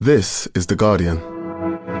This is The Guardian.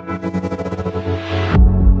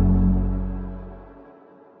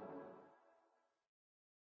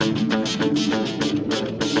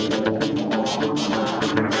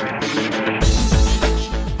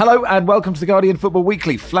 Hello and welcome to The Guardian Football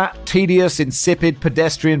Weekly. Flat, tedious, insipid,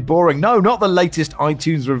 pedestrian, boring. No, not the latest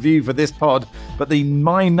iTunes review for this pod, but the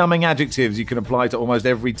mind-numbing adjectives you can apply to almost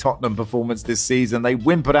every Tottenham performance this season. They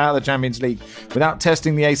whimpered out of the Champions League without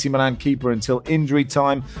testing the AC Milan keeper until injury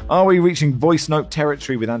time. Are we reaching voice note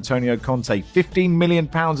territory with Antonio Conte? £15 million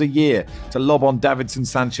a year to lob on Davinson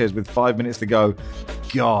Sanchez with 5 minutes to go.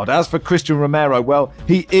 God, as for Christian Romero, well,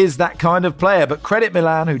 he is that kind of player, but credit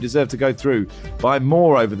Milan, who deserve to go through by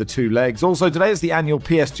more over the two legs. Also, today is the annual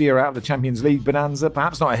PSG are out of the Champions League bonanza.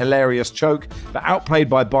 Perhaps not a hilarious choke, but outplayed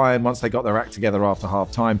by Bayern once they got their act together after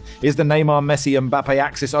half-time. Is the Neymar, Messi, Mbappe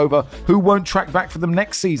axis over? Who won't track back for them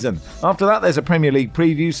next season? After that, there's a Premier League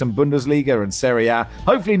preview, some Bundesliga and Serie A.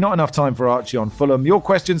 Hopefully not enough time for Archie on Fulham. Your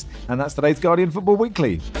questions, and that's today's Guardian Football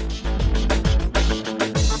Weekly.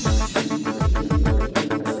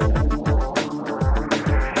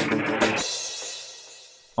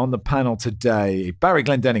 On the panel today, Barry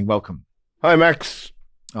Glendenning, welcome. Hi, Max.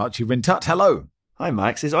 Archie Rhind-Tutt, hello. Hi,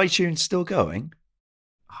 Max. Is iTunes still going?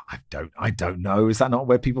 I don't know. Is that not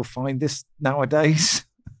where people find this nowadays?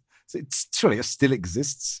 Surely it still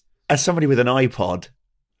exists. As somebody with an iPod,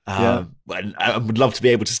 I would love to be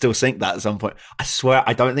able to still sync that at some point. I swear,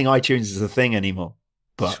 I don't think iTunes is a thing anymore,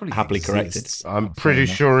 but surely happily corrected. I'm pretty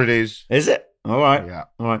sure it is. Is it? All right. Yeah.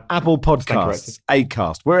 All right. Apple Podcasts,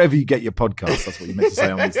 Acast, wherever you get your podcasts. That's what you meant to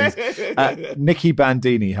say on these things. Nicky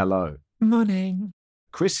Bandini, hello. Morning.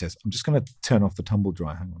 Chris says, I'm just going to turn off the tumble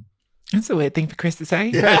dryer. Hang on. That's a weird thing for Chris to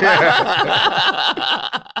say.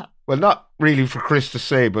 Well, not really for Chris to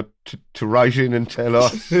say, but to write in and tell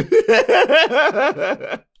us.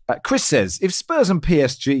 Chris says, if Spurs and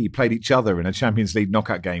PSG played each other in a Champions League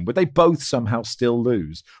knockout game, would they both somehow still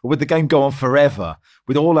lose? Or would the game go on forever,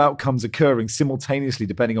 with all outcomes occurring simultaneously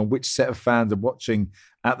depending on which set of fans are watching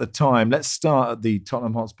at the time? Let's start at the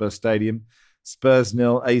Tottenham Hotspur Stadium. Spurs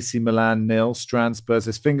 0, AC Milan 0. Strand Spurs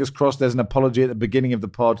says, fingers crossed there's an apology at the beginning of the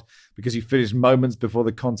pod because you finished moments before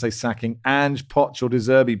the Conte sacking. Ange, Poch or De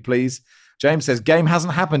Zerbi, please. James says, game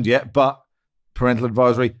hasn't happened yet, but... parental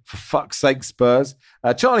advisory, for fuck's sake, Spurs.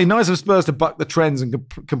 Charlie, nice of Spurs to buck the trends and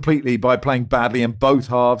completely by playing badly in both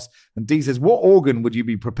halves. And D says, what organ would you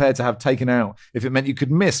be prepared to have taken out if it meant you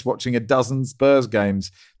could miss watching a dozen Spurs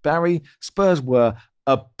games? Barry, Spurs were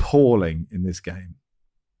appalling in this game.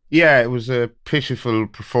 Yeah, it was a pitiful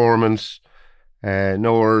performance.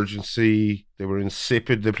 No urgency. They were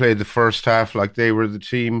insipid. They played the first half like they were the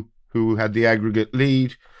team who had the aggregate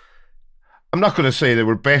lead. I'm not going to say they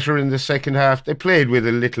were better in the second half. They played with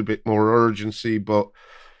a little bit more urgency, but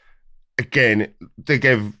again, they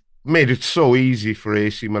made it so easy for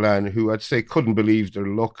AC Milan, who I'd say couldn't believe their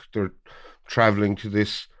luck. They're travelling to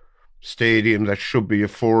this stadium that should be a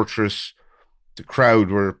fortress. The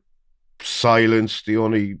crowd were silenced. The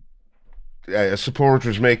only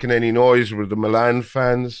supporters making any noise were the Milan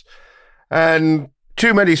fans. And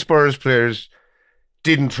too many Spurs players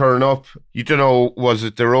didn't turn up. You don't know, was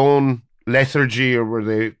it their own lethargy or were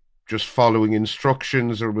they just following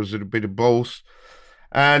instructions or was it a bit of both?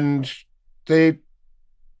 And they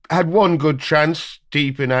had one good chance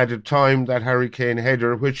deep in added time, that Harry Kane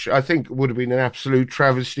header, which I think would have been an absolute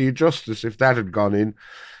travesty of justice if that had gone in,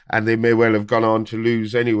 and they may well have gone on to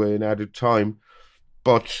lose anyway in added time.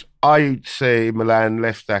 But I'd say Milan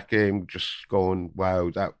left that game just going,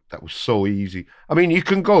 wow, that was so easy. I mean, you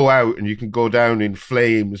can go out and you can go down in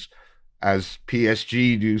flames as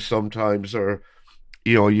PSG do sometimes, or,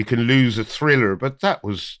 you know, you can lose a thriller, but that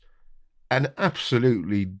was an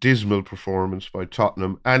absolutely dismal performance by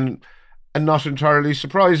Tottenham, and a not entirely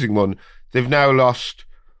surprising one. They've now lost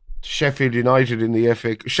Sheffield United in the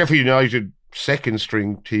FA, Sheffield United second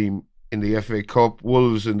string team in the FA Cup,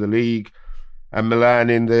 Wolves in the league, and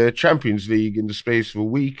Milan in the Champions League in the space of a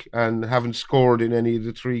week, and haven't scored in any of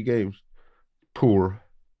the three games. Poor.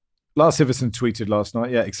 Lars Iversen tweeted last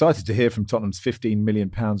night, excited to hear from Tottenham's £15 million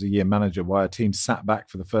a year manager why a team sat back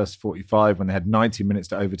for the first 45 when they had 90 minutes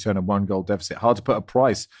to overturn a one-goal deficit. Hard to put a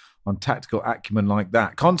price on tactical acumen like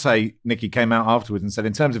that. Conte, Nicky, came out afterwards and said,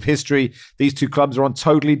 in terms of history, these two clubs are on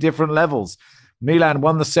totally different levels. Milan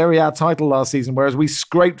won the Serie A title last season, whereas we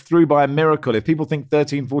scraped through by a miracle. If people think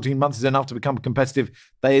 13, 14 months is enough to become competitive,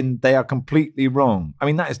 then they are completely wrong. I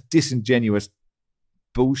mean, that is disingenuous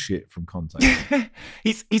bullshit from Conte.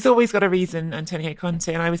 He's always got a reason, Antonio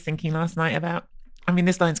Conte. And I was thinking last night about I mean,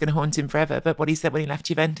 this line's going to haunt him forever, but what he said when he left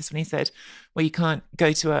Juventus, when he said, well, you can't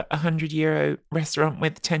go to a €100 restaurant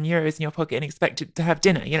with €10 in your pocket and expect to have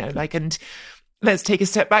dinner, and let's take a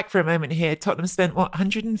step back for a moment here. Tottenham spent,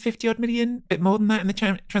 150 odd million, a bit more than that in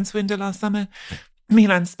the transfer window last summer.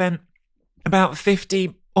 Milan spent about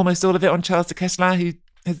 50, almost all of it on Charles de Ketelaere, who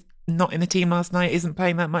is not in the team last night, isn't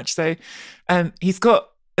playing that much. So he's got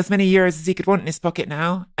as many euros as he could want in his pocket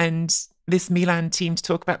now. And this Milan team, to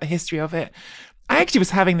talk about the history of it, I actually was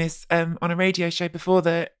having this on a radio show before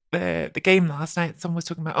the game last night. Someone was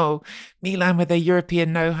talking about, Milan with their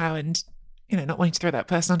European know-how and, not wanting to throw that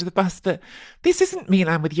person under the bus. But this isn't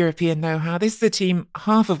Milan with European know-how. This is a team,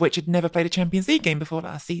 half of which had never played a Champions League game before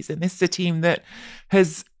last season. This is a team that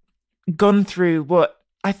has gone through what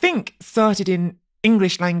I think started in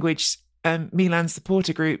English language Milan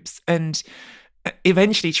supporter groups and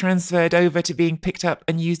eventually transferred over to being picked up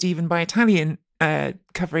and used even by Italian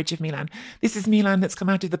coverage of Milan. This is Milan that's come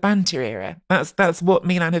out of the banter era. That's what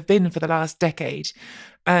Milan have been for the last decade.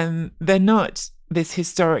 They're not this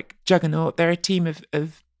historic juggernaut. They're a team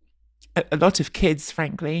of a lot of kids,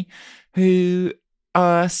 frankly, who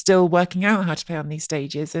are still working out how to play on these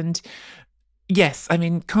stages. And yes, I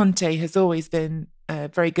mean, Conte has always been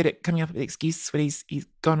very good at coming up with excuses when he's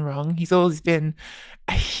gone wrong. He's always been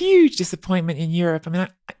a huge disappointment in Europe. I mean,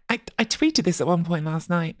 I tweeted this at one point last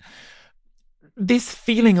night. This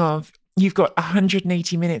feeling of you've got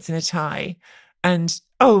 180 minutes in a tie and,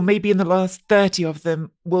 maybe in the last 30 of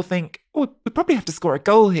them we'll think, we probably have to score a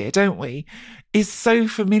goal here, don't we? Is so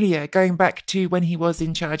familiar going back to when he was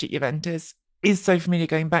in charge at Juventus, is so familiar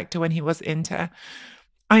going back to when he was at Inter.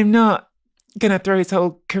 I'm not going to throw his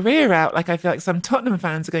whole career out like I feel like some Tottenham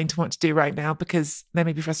fans are going to want to do right now because they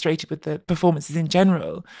may be frustrated with the performances in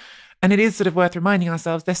general. And it is sort of worth reminding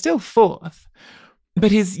ourselves they're still fourth.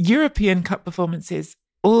 But his European Cup performances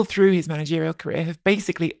all through his managerial career have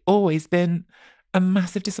basically always been a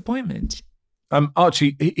massive disappointment.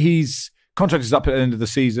 Archie, his contract is up at the end of the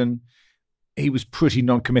season. He was pretty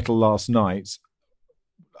non-committal last night.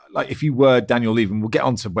 Like, if you were Daniel Levy, and we'll get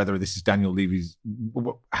on to whether this is Daniel Levy's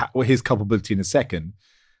or his culpability in a second,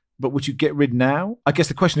 but would you get rid now? I guess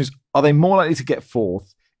the question is, are they more likely to get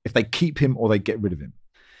fourth if they keep him or they get rid of him?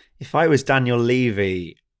 If I was Daniel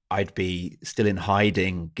Levy, I'd be still in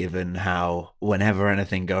hiding, given how whenever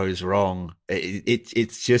anything goes wrong, it's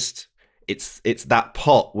that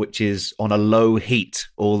pot which is on a low heat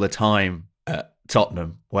all the time at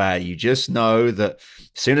Tottenham, where you just know that as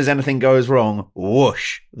soon as anything goes wrong,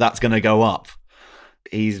 whoosh, that's going to go up.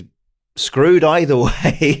 He's screwed either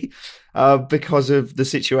way because of the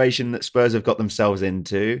situation that Spurs have got themselves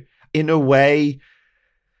into. In a way,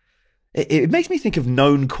 it makes me think of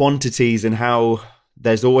known quantities and how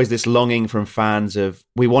there's always this longing from fans of,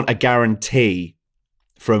 we want a guarantee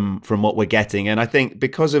from what we're getting. And I think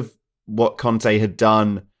because of what Conte had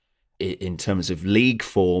done in terms of league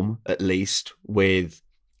form, at least with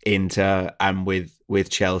Inter and with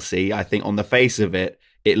Chelsea, I think on the face of it,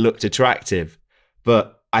 it looked attractive.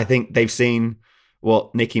 But I think they've seen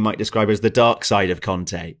what Nicky might describe as the dark side of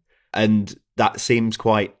Conte. And that seems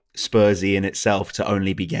quite Spursy in itself to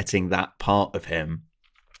only be getting that part of him.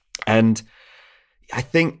 And I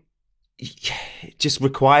think it just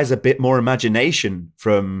requires a bit more imagination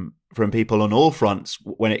from people on all fronts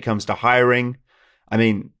when it comes to hiring. I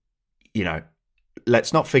mean,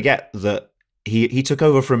 let's not forget that he took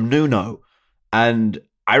over from Nuno. And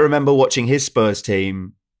I remember watching his Spurs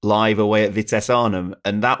team live away at Vitesse Arnhem,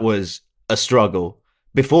 and that was a struggle.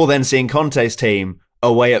 Before then, seeing Conte's team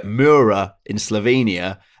away at Mura in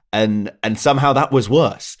Slovenia, and somehow that was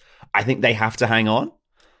worse. I think they have to hang on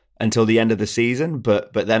until the end of the season,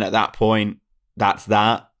 but then at that point, that's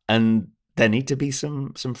that. And there need to be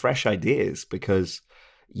some fresh ideas, because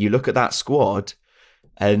you look at that squad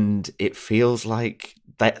and it feels like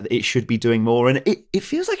that it should be doing more, and it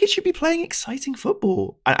feels like it should be playing exciting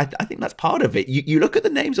football. I think that's part of it. You look at the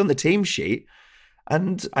names on the team sheet,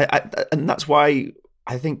 and and that's why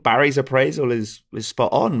I think Barry's appraisal is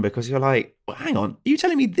spot on, because you're like, well, hang on, are you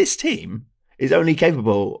telling me this team is only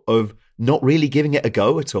capable of not really giving it a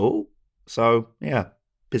go at all? So yeah,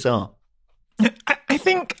 bizarre. I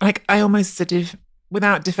think, like, I almost sort of,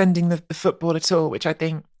 without defending the football at all, which I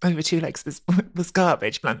think over two legs was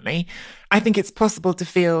garbage, bluntly, I think it's possible to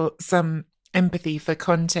feel some empathy for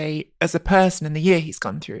Conte as a person in the year he's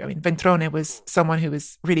gone through. I mean, Ventrone was someone who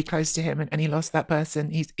was really close to him, and he lost that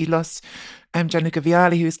person. He lost Gianluca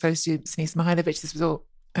Vialli, who was close to Sinisa Mihajlovic. This was all,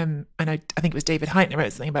 I think it was David Heitner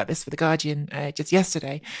wrote something about this for The Guardian just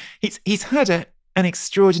yesterday. He's had an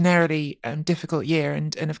extraordinarily difficult year,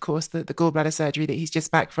 and of course the gallbladder surgery that he's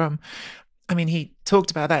just back from. I mean, he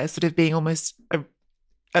talked about that as sort of being almost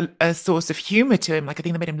a source of humor to him, like a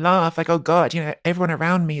thing that made him laugh, like, oh God, everyone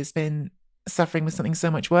around me has been suffering with something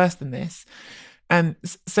so much worse than this.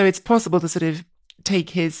 So it's possible to sort of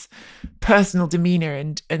take his personal demeanor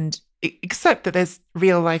and accept that there's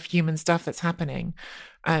real life human stuff that's happening.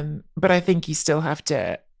 But I think you still have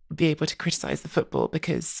to be able to criticize the football,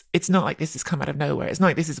 because it's not like this has come out of nowhere. It's not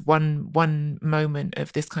like this is one moment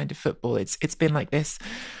of this kind of football. It's been like this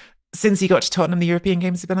since he got to Tottenham. The European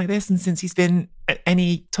games have been like this, and since he's been at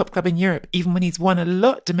any top club in Europe, even when he's won a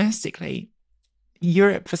lot domestically,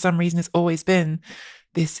 Europe for some reason has always been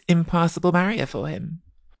this impassable barrier for him.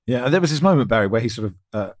 Yeah, and there was this moment, Barry, where he sort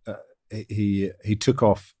of he took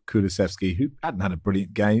off Kulusevski, who hadn't had a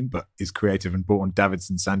brilliant game but is creative, and brought on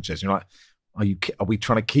Davinson Sanchez. You're like, are we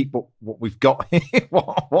trying to keep what we've got here?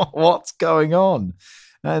 What's going on?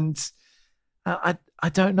 And I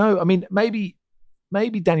don't know. I mean, maybe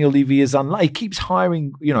Daniel Levy is unlucky. He keeps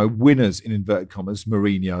hiring, winners in inverted commas.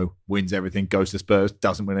 Mourinho wins everything, goes to Spurs,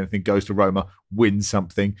 doesn't win anything, goes to Roma, wins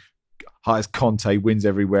something. Hires Conte, wins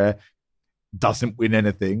everywhere, doesn't win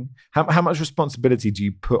anything. How much responsibility do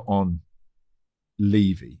you put on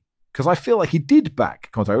Levy? Because I feel like he did back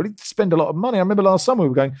Conte. He did spend a lot of money. I remember last summer we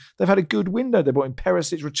were going, they've had a good window. They brought in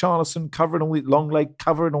Perisic, Richarlison, covering all these long leg,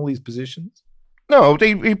 covering all these positions. No,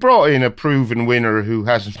 he brought in a proven winner who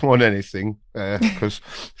hasn't won anything, because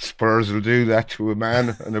Spurs will do that to a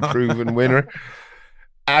man and a proven winner.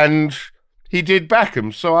 And he did back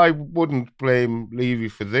him, so I wouldn't blame Levy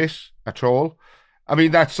for this at all. I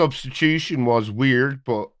mean, that substitution was weird,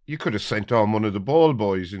 but you could have sent on one of the ball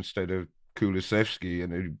boys instead of Kulusevski,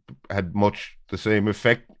 and it had much the same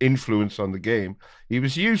influence on the game. He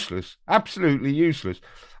was useless, absolutely useless.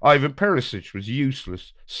 Ivan Perisic was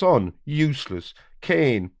useless. Son, useless.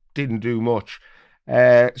 Kane didn't do much.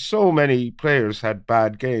 So many players had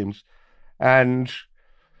bad games, and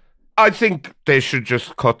I think they should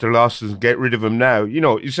just cut their losses and get rid of him now.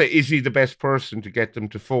 You say, is he the best person to get them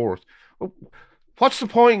to fourth? What's the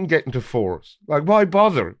point in getting to fourth? Like, why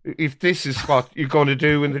bother if this is what you're going to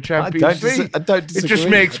do in the Champions League? I don't disagree. It just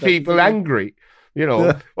makes people angry.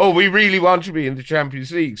 Oh, we really want to be in the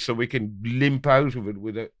Champions League so we can limp out of it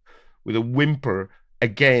with a whimper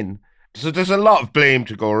again. So there's a lot of blame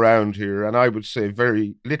to go around here, and I would say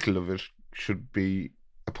very little of it should be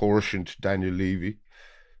apportioned to Daniel Levy.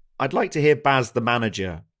 I'd like to hear Baz, the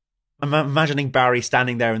manager. I'm imagining Barry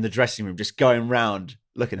standing there in the dressing room, just going round,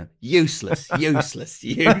 looking at him. Useless. I'd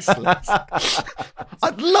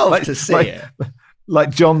love to see it. Like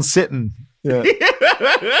John Sitton. Yeah.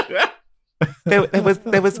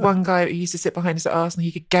 There was one guy who used to sit behind us at Arsenal.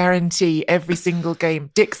 He could guarantee every single game.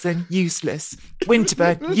 Dixon, useless.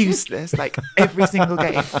 Winterburn, useless. Like every single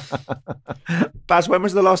game. Baz, when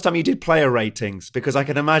was the last time you did player ratings? Because I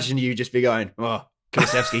can imagine you just be going,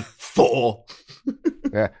 Kulusevski, 4.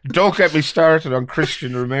 Yeah. Don't get me started on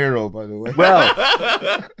Christian Romero, by the way.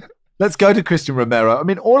 Well, let's go to Christian Romero. I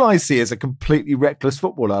mean, all I see is a completely reckless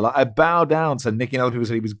footballer. Like, I bow down to Nicky, and other people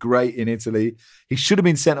said he was great in Italy. He should have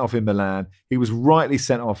been sent off in Milan. He was rightly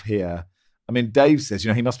sent off here. I mean, Dave says,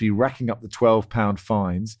 he must be racking up the £12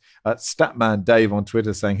 fines. Statman Dave on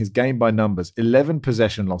Twitter saying his game by numbers, 11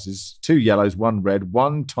 possession losses, 2 yellows, 1 red,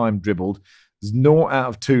 1 time dribbled. There's 0 out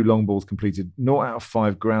of 2 long balls completed, 0 out of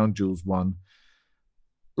 5 ground duels won.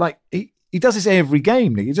 Like, he does this every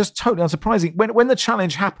game, Nick. It's just totally unsurprising. When the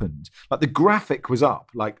challenge happened, like the graphic was up,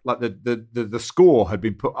 like the score had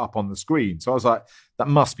been put up on the screen. So I was like, that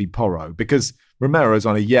must be Porro, because Romero's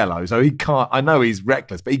on a yellow, so he can't. I know he's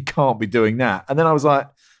reckless, but he can't be doing that. And then I was like,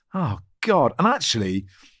 oh God. And actually,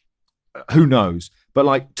 who knows? But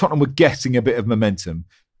like Tottenham were getting a bit of momentum.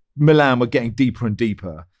 Milan were getting deeper and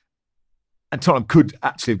deeper, and Tottenham could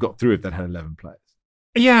actually have got through if they'd had 11 players.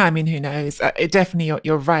 Yeah, I mean, who knows? Definitely,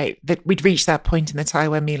 you're right that we'd reached that point in the tie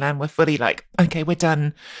where Milan were fully like, okay, we're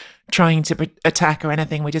done trying to attack or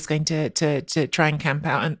anything. We're just going to try and camp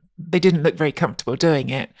out, and they didn't look very comfortable doing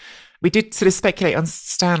it. We did sort of speculate on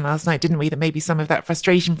Stan last night, didn't we, that maybe some of that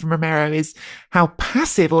frustration from Romero is how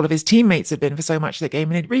passive all of his teammates have been for so much of the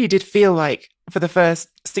game, and it really did feel like for the first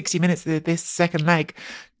 60 minutes of this second leg,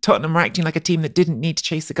 Tottenham were acting like a team that didn't need to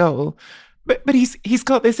chase a goal. But he's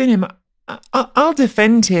got this in him. I'll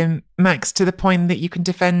defend him, Max, to the point that you can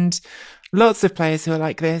defend lots of players who are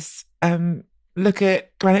like this. Look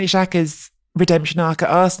at Granit Xhaka's redemption arc at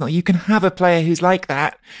Arsenal. You can have a player who's like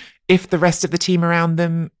that if the rest of the team around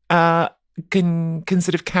them can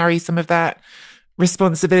sort of carry some of that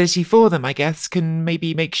responsibility for them, I guess, can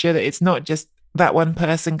maybe make sure that it's not just that one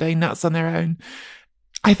person going nuts on their own.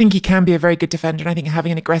 I think he can be a very good defender, and I think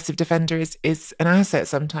having an aggressive defender is an asset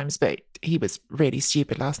sometimes, but he was really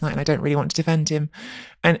stupid last night, and I don't really want to defend him.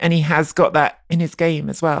 And he has got that in his game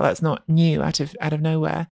as well. That's not new out of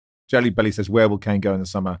nowhere. Jelly Belly says, where will Kane go in the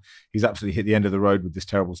summer? He's absolutely hit the end of the road with this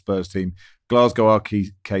terrible Spurs team. Glasgow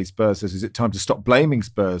Archie Spurs says, is it time to stop blaming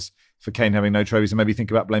Spurs for Kane having no trophies and maybe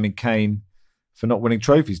think about blaming Kane for not winning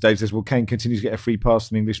trophies? Dave says, will Kane continue to get a free pass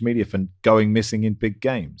from English media for going missing in big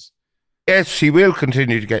games? Yes, he will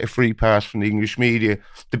continue to get a free pass from the English media.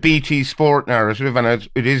 The BT Sport narrative, and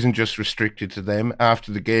it isn't just restricted to them,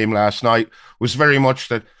 after the game last night, was very much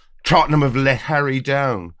that Tottenham have let Harry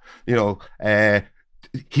down.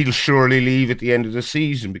 He'll surely leave at the end of the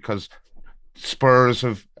season because Spurs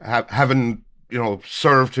haven't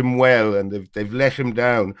served him well, and they've let him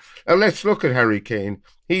down. Now let's look at Harry Kane.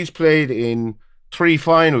 He's played in 3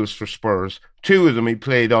 finals for Spurs. 2 of them he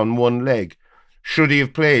played on one leg. Should he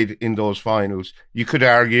have played in those finals? You could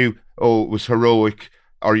argue, it was heroic,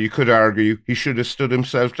 or you could argue he should have stood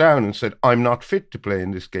himself down and said, I'm not fit to play in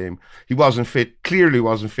this game. He clearly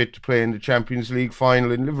wasn't fit to play in the Champions League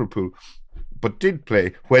final in Liverpool, but did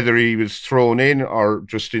play. Whether he was thrown in or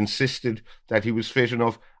just insisted that he was fit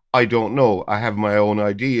enough, I don't know. I have my own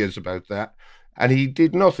ideas about that. And he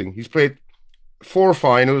did nothing. He's played 4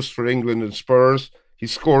 finals for England and Spurs.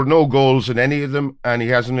 He's scored no goals in any of them, and he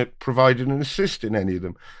hasn't provided an assist in any of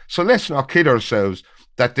them. So let's not kid ourselves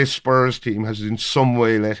that this Spurs team has in some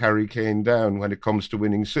way let Harry Kane down when it comes to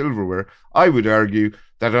winning silverware. I would argue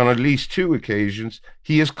that on at least 2 occasions,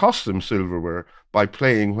 he has cost them silverware by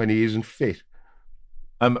playing when he isn't fit.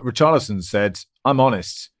 Richarlison said, I'm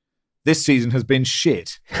honest, this season has been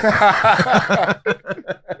shit.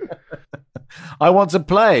 I want to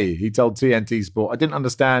play, he told TNT Sport. I didn't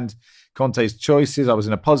understand Conte's choices. I was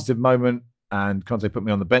in a positive moment, and Conte put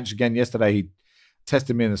me on the bench again. Yesterday, he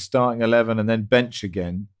tested me in the starting 11 and then bench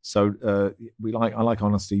again. So I like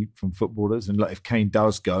honesty from footballers. And if Kane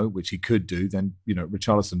does go, which he could do, then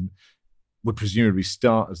Richarlison would presumably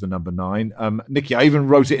start as the number 9. Nicky, I even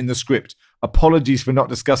wrote it in the script. Apologies for not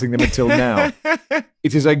discussing them until now.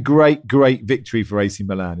 It is a great, great victory for AC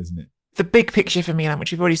Milan, isn't it? The big picture for Milan,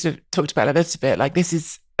 which we've already sort of talked about a little bit, like this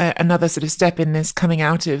is another sort of step in this coming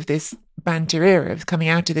out of this banter era, of coming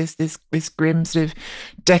out of this grim sort of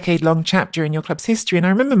decade-long chapter in your club's history. And I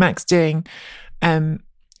remember Max doing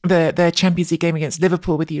the Champions League game against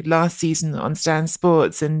Liverpool with you last season on Stan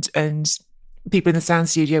Sports, and people in the sound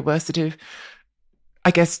studio were sort of,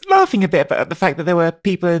 I guess, laughing a bit about the fact that there were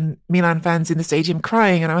people and Milan fans in the stadium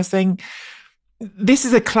crying. And I was saying, this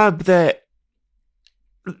is a club that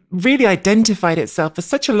really identified itself for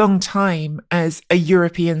such a long time as a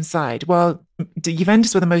European side. While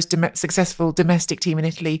Juventus were the most successful domestic team in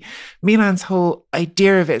Italy, Milan's whole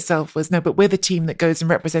idea of itself was, no, but we're the team that goes and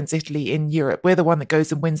represents Italy in Europe. We're the one that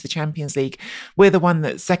goes and wins the Champions League. We're the one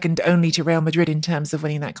that's second only to Real Madrid in terms of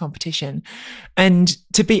winning that competition. And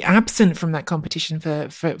to be absent from that competition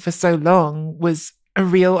for so long was a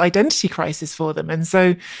real identity crisis for them. And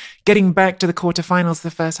so getting back to the quarterfinals for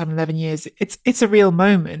the first time in 11 years, it's a real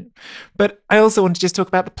moment. But I also want to just talk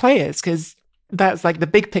about the players, because that's like the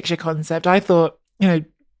big picture concept. I thought,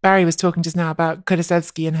 Barry was talking just now about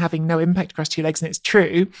Kulusevski and having no impact across 2 legs, and it's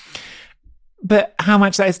true. But how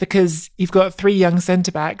much that is because you've got 3 young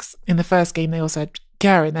centre-backs. In the first game, they also had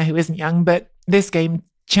Chiara in there, who isn't young, but this game,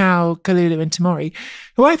 Chow, Kalulu and Tomori,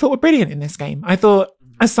 who I thought were brilliant in this game. I thought,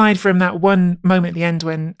 aside from that one moment at the end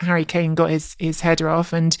when Harry Kane got his header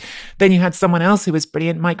off, and then you had someone else who was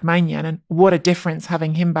brilliant, Mike Maignan, and what a difference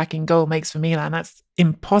having him back in goal makes for Milan. That's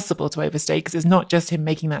impossible to overstate, because it's not just him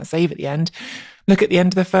making that save at the end. Look at the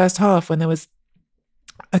end of the first half when there was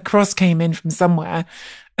a cross came in from somewhere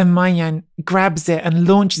and Maignan grabs it and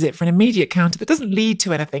launches it for an immediate counter that doesn't lead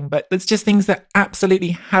to anything, but it's just things that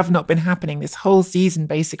absolutely have not been happening this whole season,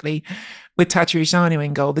 basically, with Tatarusanu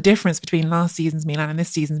in goal. The difference between last season's Milan and this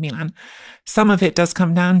season's Milan, some of it does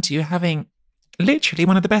come down to having literally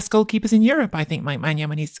one of the best goalkeepers in Europe, I think, Mike Maignan,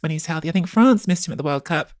 when he's healthy. I think France missed him at the World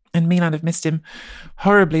Cup, and Milan have missed him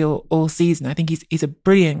horribly all season. I think he's a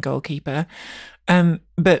brilliant goalkeeper.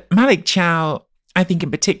 But Malik Chow, I think in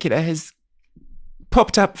particular, has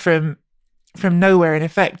popped up from nowhere in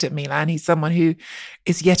effect at Milan. He's someone who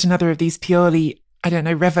is yet another of these purely,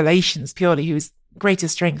 revelations, purely, whose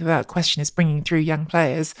greatest strength without question is bringing through young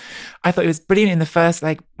players. I thought he was brilliant in the first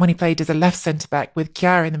leg when he played as a left centre-back with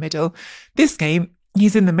Chiara in the middle. This game,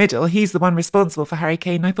 he's in the middle. He's the one responsible for Harry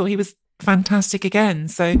Kane. I thought he was fantastic again.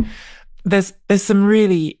 So there's some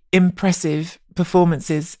really impressive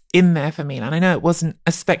performances in there for Milan. I know it wasn't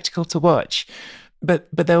a spectacle to watch, but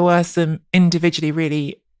there were some individually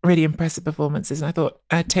really, really impressive performances. And I thought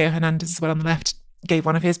Theo Hernandez as well on the left gave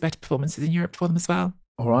one of his better performances in Europe for them as well.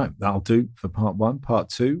 All right, that'll do for part one. Part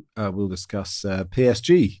two, we'll discuss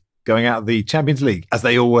PSG going out of the Champions League, as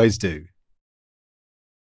they always do.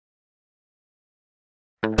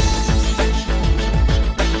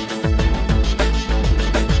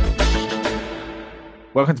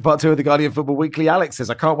 Welcome to part two of the Guardian Football Weekly. Alex says,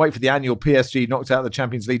 I can't wait for the annual PSG knocked out of the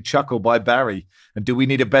Champions League chuckle by Barry. And do we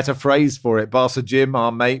need a better phrase for it? Barca Jim,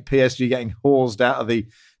 our mate, PSG getting horsed out of the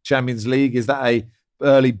Champions League. Is that a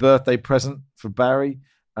early birthday present for Barry?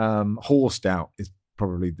 Horsed out is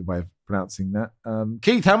probably the way of pronouncing that.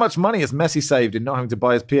 Keith, how much money has Messi saved in not having to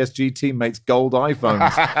buy his PSG teammates gold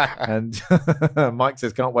iPhones? And Mike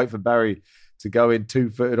says, can't wait for Barry to go in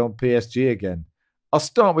two-footed on PSG again. I'll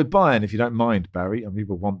start with Bayern, if you don't mind, Barry. And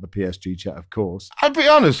people want the PSG chat, of course. I'll be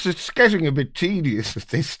honest, it's getting a bit tedious at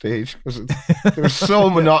this stage because they're so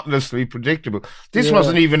monotonously predictable. This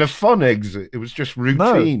wasn't even a fun exit. It was just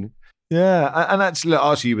routine. No. Yeah, and actually, look,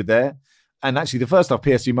 Archie, you were there. And actually, the first half,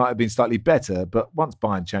 PSG might have been slightly better, but once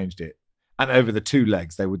Bayern changed it, and over the two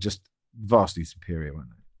legs, they were just vastly superior, weren't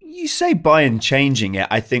they? You say Bayern changing it.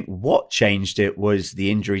 I think what changed it was the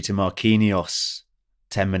injury to Marquinhos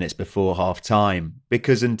 10 minutes before half-time,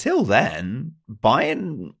 because until then,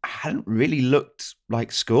 Bayern hadn't really looked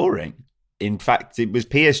like scoring. In fact, it was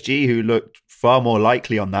PSG who looked far more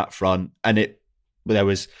likely on that front, and there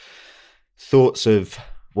was thoughts of,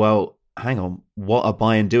 well, hang on, what are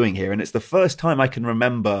Bayern doing here? And it's the first time I can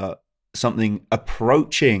remember something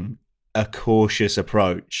approaching a cautious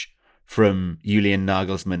approach from Julian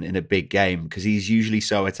Nagelsmann in a big game, because he's usually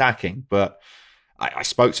so attacking. But I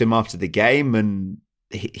spoke to him after the game, and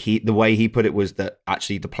the way he put it was that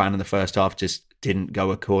actually the plan in the first half just didn't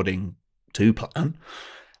go according to plan,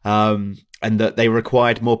 and that they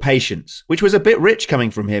required more patience, which was a bit rich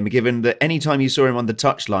coming from him, given that any time you saw him on the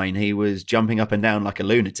touchline, he was jumping up and down like a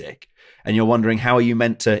lunatic, and you're wondering how are you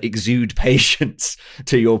meant to exude patience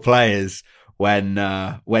to your players when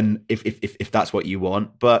if that's what you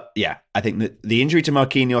want. But yeah, I think that the injury to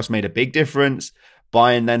Marquinhos made a big difference.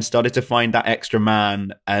 Bayern then started to find that extra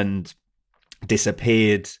man and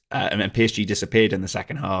disappeared, and PSG disappeared in the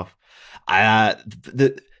second half.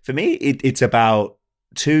 For me, it's about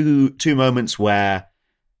two moments where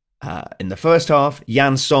in the first half,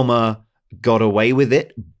 Jan Sommer got away with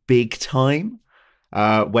it big time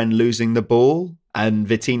when losing the ball, and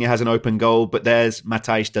Vitinha has an open goal, but there's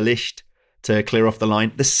Matthijs de Ligt to clear off the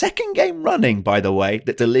line. The second game running, by the way,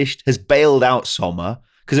 that de Ligt has bailed out Sommer,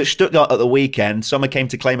 because at Stuttgart at the weekend, Sommer came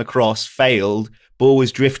to claim a cross, failed, ball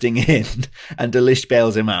was drifting in, and de Ligt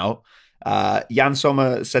bails him out. Jan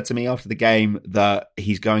Sommer said to me after the game that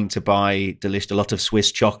he's going to buy de Ligt a lot of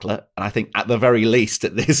Swiss chocolate, and I think at the very least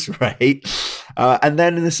at this rate. And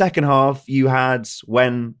then in the second half, you had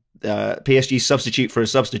when PSG substitute for a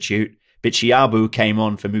substitute, Bichiabu came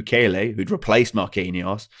on for Mukele, who'd replaced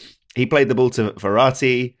Marquinhos. He played the ball to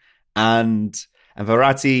Verratti, and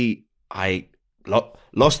Verratti,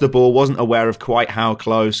 lost the ball, wasn't aware of quite how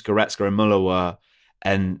close Goretzka and Müller were,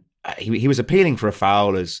 and he was appealing for a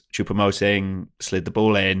foul as Choupo-Moting slid the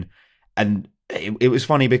ball in, and it was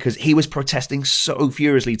funny because he was protesting so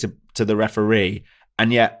furiously to the referee,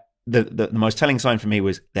 and yet the most telling sign for me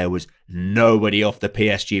was there was nobody off the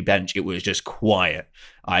PSG bench. It was just quiet.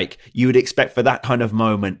 Like you would expect for that kind of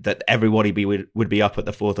moment that everybody would be up at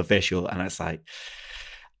the fourth official, and it's like,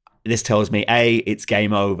 this tells me A, it's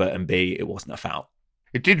game over, and B, it wasn't a foul.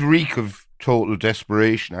 It did reek of total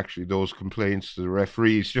desperation, actually, those complaints to the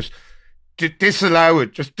referees. Just disallow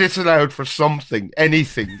it. Just disallow it for something,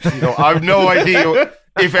 anything. I've no idea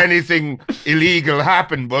if anything illegal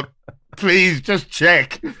happened, but please just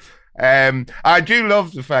check. I do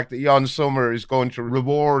love the fact that Jan Sommer is going to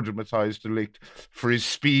reward Matthijs de Ligt for his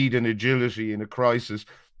speed and agility in a crisis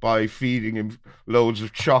by feeding him loads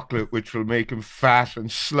of chocolate, which will make him fat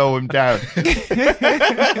and slow him down.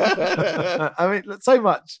 I mean, so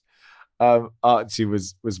much Archie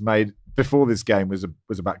was made before this game was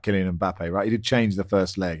about Kylian Mbappe, right? He did change the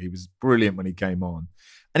first leg. He was brilliant when he came on.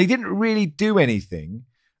 And he didn't really do anything.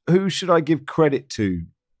 Who should I give credit to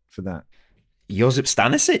for that? Josip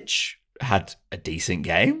Stanisic had a decent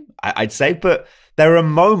game, I'd say, but there are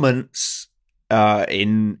moments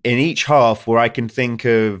in each half where I can think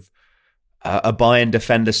of a Bayern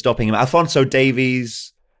defender stopping him. Alphonso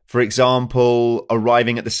Davies, for example,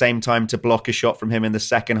 arriving at the same time to block a shot from him in the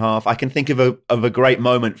second half. I can think of a great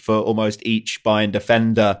moment for almost each Bayern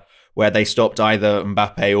defender where they stopped either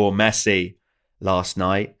Mbappe or Messi last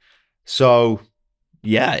night. So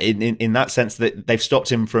yeah, in that sense, that they've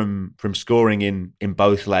stopped him from scoring in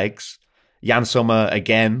both legs. Jan Sommer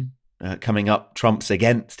again coming up trumps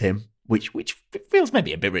against him, which feels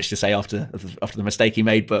maybe a bit rich to say after the mistake he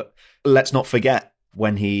made, but let's not forget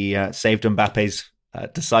when he saved Mbappe's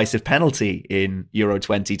decisive penalty in Euro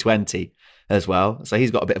 2020 as well. So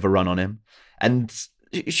he's got a bit of a run on him. And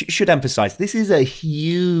should emphasize, this is a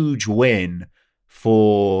huge win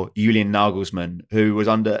for Julian Nagelsmann, who was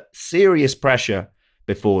under serious pressure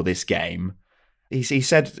before this game. He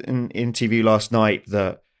said in interview last night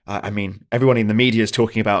that, I mean, everyone in the media is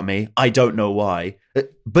talking about me. I don't know why,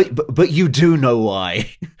 but you do know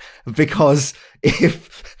why, because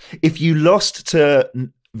if you lost to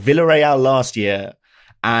Villarreal last year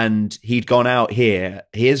and he'd gone out here,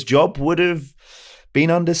 his job would have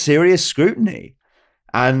been under serious scrutiny.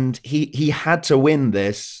 And he had to win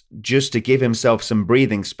this just to give himself some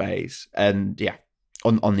breathing space. And yeah,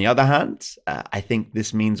 on the other hand, I think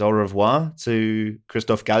this means au revoir to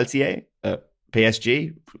Christophe Galtier at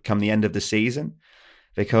PSG come the end of the season.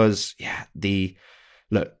 Because yeah, the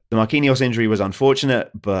Marquinhos injury was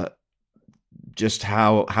unfortunate, but just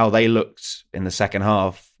how they looked in the second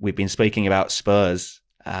half, we've been speaking about Spurs.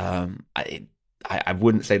 I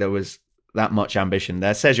wouldn't say there was that much ambition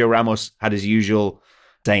there. Sergio Ramos had his usual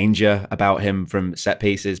danger about him from set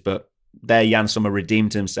pieces, but there Jan Sommer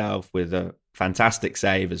redeemed himself with a fantastic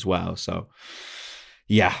save as well. So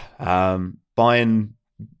yeah, Bayern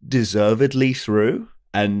deservedly through,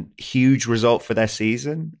 and huge result for their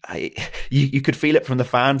season. You could feel it from the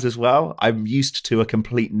fans as well. I'm used to a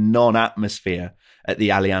complete non-atmosphere at the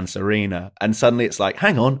Allianz Arena, and suddenly it's like,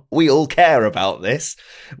 hang on, we all care about this.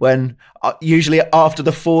 When usually after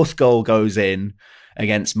the fourth goal goes in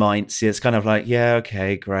against Mainz, it's kind of like, yeah,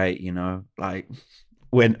 okay, great, like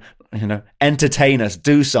when, entertain us,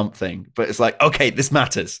 do something. But it's like, okay, this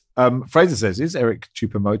matters. Fraser says, is Eric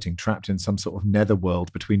Choupo-Moting trapped in some sort of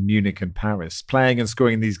netherworld between Munich and Paris? Playing and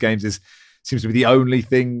scoring in these games seems to be the only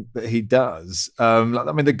thing that he does.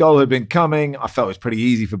 The goal had been coming. I felt it was pretty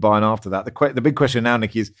easy for Bayern after that. The big question now,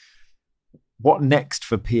 Nicky, is what next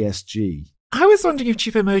for PSG? I was wondering if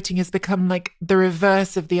Choupo-Moting has become like the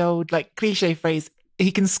reverse of the old like cliche phrase,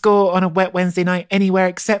 he can score on a wet Wednesday night anywhere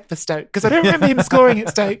except for Stoke. Because I don't remember him scoring at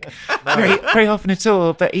Stoke very often at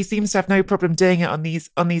all. But he seems to have no problem doing it on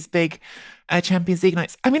these big Champions League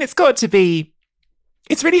nights. I mean,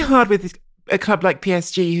 it's really hard with a club like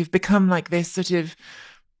PSG who've become like this sort of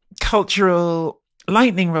cultural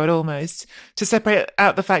lightning rod almost, to separate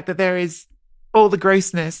out the fact that there is all the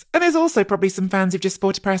grossness. And there's also probably some fans who've just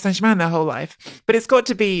supported Paris Saint-Germain their whole life. But it's got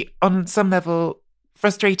to be on some level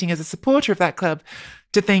frustrating as a supporter of that club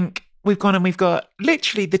to think we've gone and we've got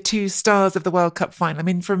literally the two stars of the World Cup final. I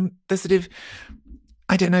mean, from the sort of,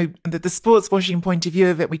 I don't know, the sports washing point of view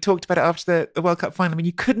of it, we talked about it after the World Cup final. I mean,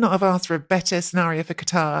 you could not have asked for a better scenario for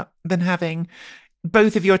Qatar than having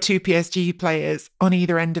both of your two PSG players on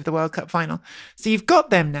either end of the World Cup final. So you've got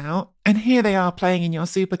them now, and here they are playing in your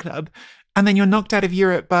super club, and then you're knocked out of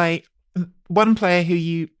Europe by one player who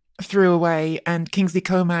you threw away and Kingsley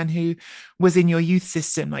Coman, who was in your youth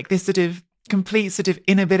system. Like this sort of complete sort of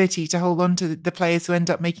inability to hold on to the players who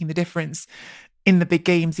end up making the difference in the big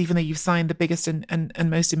games, even though you've signed the biggest and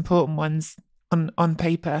most important ones on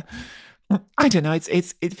paper. I don't know.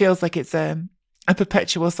 It feels like it's a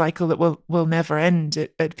perpetual cycle that will never end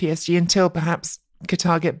at PSG until perhaps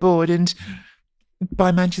Qatar get bored and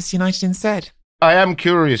buy Manchester United instead. I am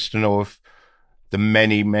curious to know if the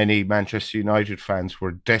many, many Manchester United fans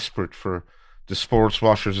were desperate for the sports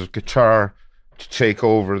washers of Qatar to take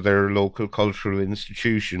over their local cultural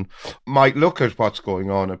institution, might look at what's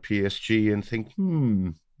going on at PSG and think,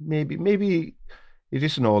 maybe it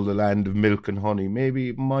isn't all the land of milk and honey. Maybe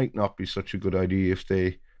it might not be such a good idea if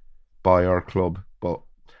they buy our club. But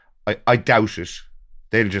I doubt it.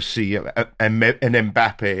 They'll just see an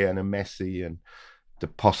Mbappe and a Messi and the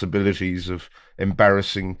possibilities of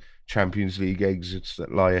embarrassing Champions League exits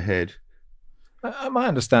that lie ahead. My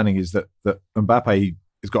understanding is that Mbappe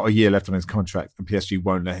has got a year left on his contract and PSG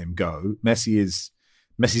won't let him go. Messi's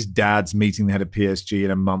dad's meeting the head of PSG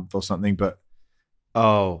in a month or something, but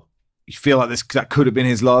you feel like that could have been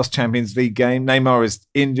his last Champions League game. Neymar is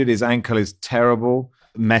injured, his ankle is terrible.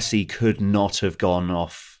 Messi could not have gone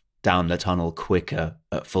off down the tunnel quicker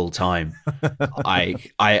at full time.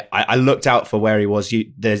 I looked out for where he was.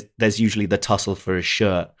 There's usually the tussle for his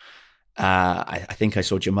shirt. I think I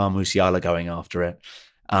saw Jamal Musiala going after it.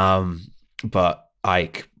 But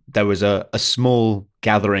there was a small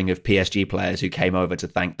gathering of PSG players who came over to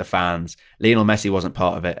thank the fans. Lionel Messi wasn't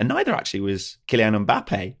part of it, and neither actually was Kylian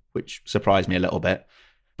Mbappe, which surprised me a little bit.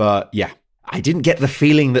 But yeah, I didn't get the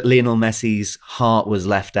feeling that Lionel Messi's heart was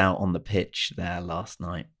left out on the pitch there last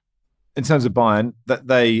night. In terms of Bayern, that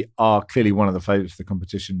they are clearly one of the favourites of the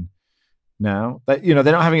competition now. They're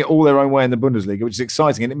not having it all their own way in the Bundesliga, which is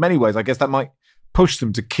exciting. And in many ways, I guess that might push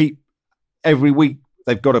them to keep every week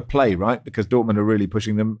they've got to play, right? Because Dortmund are really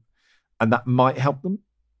pushing them, and that might help them.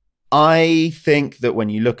 I think that when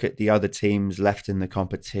you look at the other teams left in the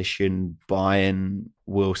competition, Bayern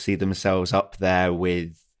will see themselves up there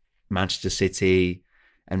with Manchester City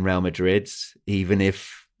and Real Madrid, even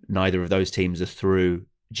if neither of those teams are through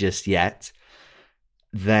just yet.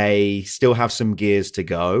 They still have some gears to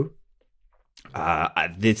go.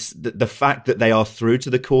 The fact that they are through to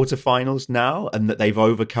the quarterfinals now and that they've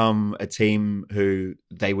overcome a team who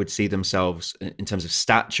they would see themselves, in terms of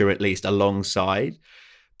stature at least, alongside.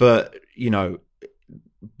 But,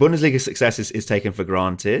 Bundesliga success is taken for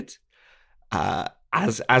granted,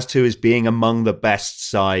 as to is being among the best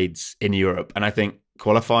sides in Europe. And I think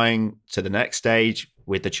qualifying to the next stage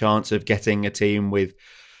with the chance of getting a team with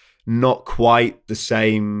not quite the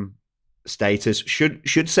same status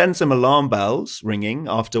should send some alarm bells ringing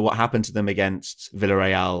after what happened to them against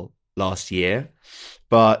Villarreal last year.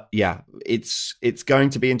 But yeah, it's going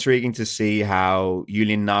to be intriguing to see how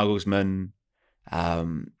Julian Nagelsmann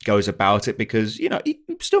goes about it, because he's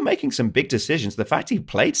still making some big decisions. The fact he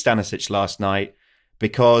played Stanisic last night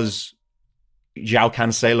because João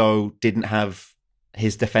Cancelo didn't have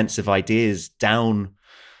his defensive ideas down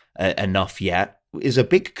enough yet is a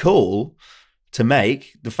big call to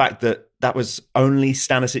make. The fact that was only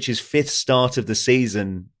Stanisic's fifth start of the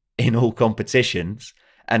season in all competitions,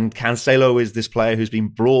 and Cancelo is this player who's been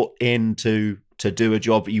brought in to do a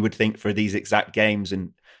job you would think for these exact games.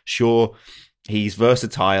 And sure, he's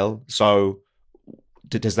versatile, so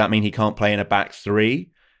does that mean he can't play in a back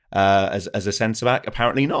three as a centre back?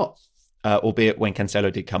 Apparently not. Albeit when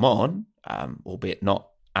Cancelo did come on, albeit not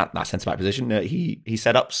at that centre back position, he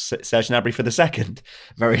set up Serge Gnabry for the second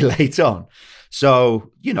very late on.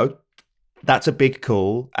 So that's a big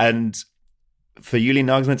call. And for Julian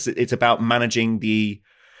Nagelsmann, it's about managing the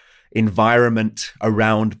environment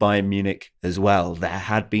around Bayern Munich as well. There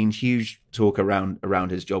had been huge talk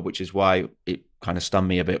around his job, which is why it kind of stunned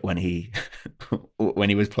me a bit when he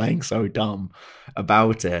was playing so dumb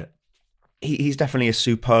about it. He's definitely a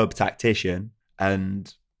superb tactician,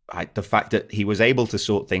 and the fact that he was able to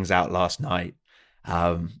sort things out last night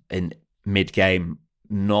in mid-game,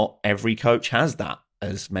 not every coach has that,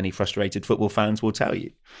 as many frustrated football fans will tell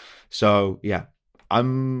you. So yeah,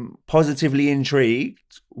 I'm positively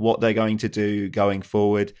intrigued what they're going to do going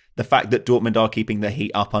forward. The fact that Dortmund are keeping the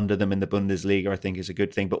heat up under them in the Bundesliga, I think, is a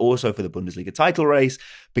good thing, but also for the Bundesliga title race,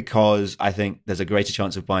 because I think there's a greater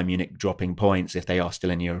chance of Bayern Munich dropping points if they are still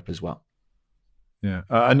in Europe as well. Yeah.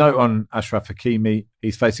 A note on Achraf Hakimi.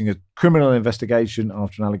 He's facing a criminal investigation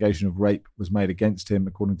after an allegation of rape was made against him,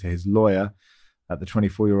 according to his lawyer. The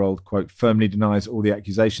 24-year-old, quote, firmly denies all the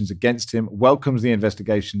accusations against him, welcomes the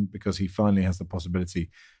investigation because he finally has the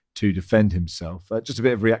possibility to defend himself. Just a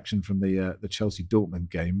bit of reaction from the Chelsea-Dortmund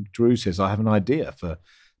game. Drew says, I have an idea for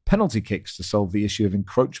penalty kicks to solve the issue of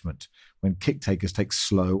encroachment when kick takers take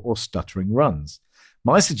slow or stuttering runs.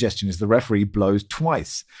 My suggestion is the referee blows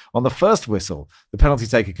twice. On the first whistle, the penalty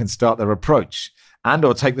taker can start their approach and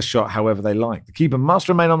or take the shot however they like. The keeper must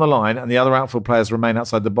remain on the line and the other outfield players remain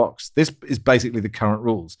outside the box. This is basically the current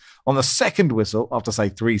rules. On the second whistle, after say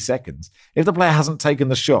 3 seconds, if the player hasn't taken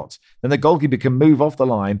the shot, then the goalkeeper can move off the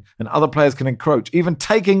line and other players can encroach, even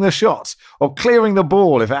taking the shot or clearing the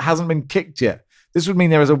ball if it hasn't been kicked yet. This would mean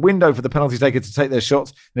there is a window for the penalty taker to take their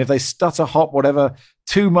shots, and if they stutter, hop, whatever,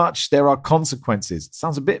 too much, there are consequences. It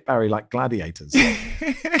sounds a bit, Barry, like gladiators.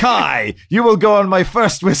 Kai, you will go on my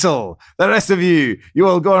first whistle. The rest of you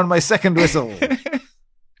will go on my second whistle.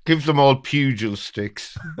 Give them all pugil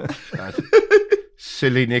sticks.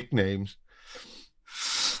 Silly nicknames.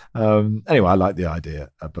 Anyway, I like the idea,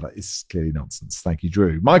 but it's clearly nonsense. Thank you,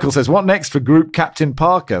 Drew. Michael says, what next for group captain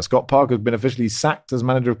Parker? Scott Parker has been officially sacked as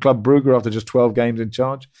manager of Club Brugge after just 12 games in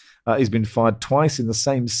charge. He's been fired twice in the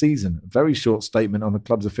same season. A very short statement on the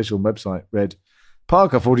club's official website read,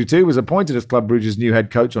 Parker, 42, was appointed as Club Brugge's new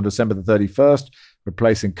head coach on December the 31st,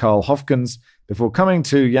 replacing Carl Hofkens. Before coming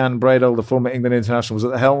to Jan Bredel, the former England international was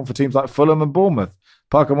at the helm for teams like Fulham and Bournemouth.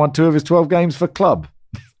 Parker won 2 of his 12 games for Club.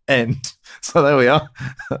 End. So there we are.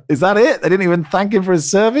 Is that it? They didn't even thank him for his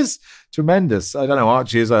service? Tremendous. I don't know.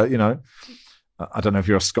 Archie is I don't know if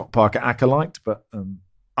you're a Scott Parker acolyte, but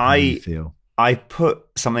I put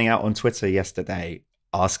something out on Twitter yesterday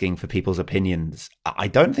asking for people's opinions. I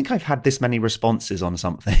don't think I've had this many responses on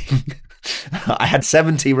something. I had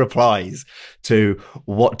 70 replies to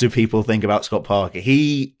what do people think about Scott Parker.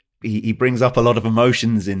 He brings up a lot of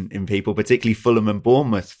emotions in people, particularly Fulham and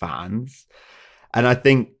Bournemouth fans. And I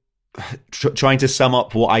think trying to sum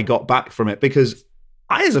up what I got back from it, because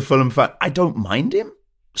I, as a Fulham fan, I don't mind him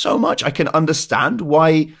so much. I can understand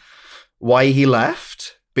why he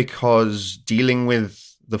left. because dealing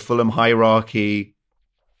with the Fulham hierarchy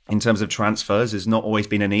in terms of transfers has not always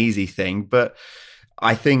been an easy thing. But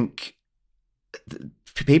I think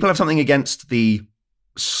people have something against the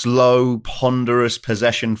slow, ponderous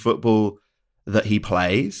possession football that he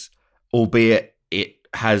plays, albeit it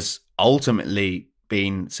has ultimately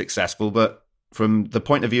been successful. But from the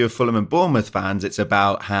point of view of Fulham and Bournemouth fans, it's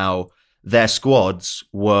about how their squads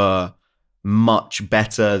were much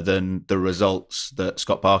better than the results that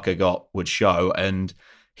Scott Parker got would show. And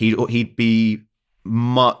he'd be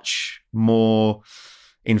much more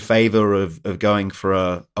in favour of going for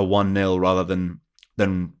a 1-0 rather than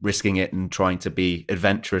risking it and trying to be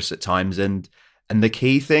adventurous at times. And the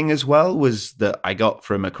key thing as well was that I got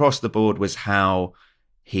from across the board was how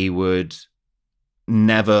he would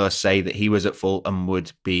never say that he was at fault and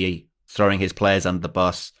would be throwing his players under the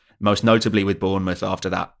bus, most notably with Bournemouth after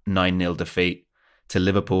that 9-0 defeat to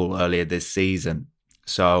Liverpool earlier this season.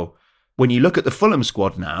 So when you look at the Fulham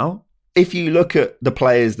squad now, if you look at the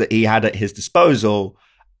players that he had at his disposal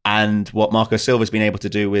and what Marco Silva's been able to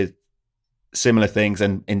do with similar things,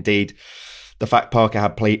 and indeed the fact Parker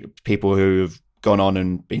had people who've gone on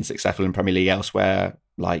and been successful in Premier League elsewhere,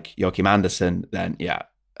 like Joachim Andersen, then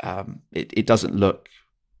it doesn't look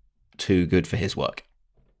too good for his work.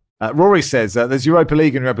 Rory says there's Europa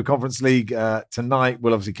League and Europa Conference League tonight.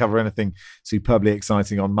 We'll obviously cover anything superbly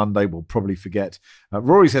exciting on Monday. We'll probably forget.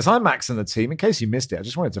 Rory says, hi, Max and the team. In case you missed it, I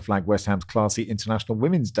just wanted to flag West Ham's classy International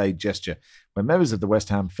Women's Day gesture when members of the West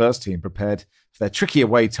Ham first team prepared for their tricky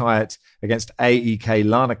away tie against AEK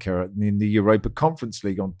Larnaca in the Europa Conference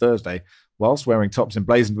League on Thursday, whilst wearing tops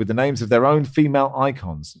emblazoned with the names of their own female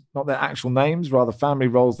icons. Not their actual names, rather family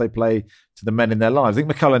roles they play to the men in their lives. I think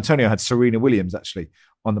Michael Antonio had Serena Williams, actually,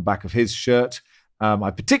 on the back of his shirt.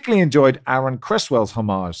 I particularly enjoyed Aaron Cresswell's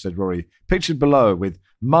homage, said Rory, pictured below with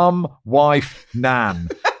mum, wife, nan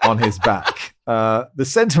on his back. The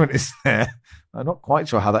sentiment is there. I'm not quite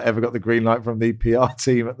sure how that ever got the green light from the PR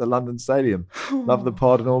team at the London Stadium. Love the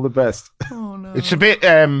pod and all the best. Oh, no. It's a bit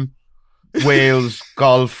Wales,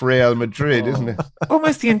 golf, Real Madrid, isn't it?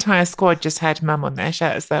 Almost the entire squad just had mum on their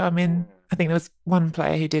shirts, though. I mean, I think there was one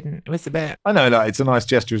player who didn't. It was a bit. I know, no, it's a nice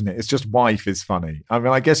gesture, isn't it? It's just wife is funny. I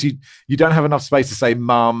mean, I guess you don't have enough space to say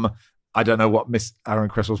mum. I don't know what Miss Aaron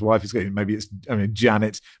Cresswell's wife is getting. Maybe it's,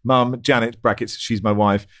 Janet. Mum, Janet, brackets, she's my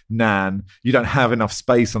wife, Nan. You don't have enough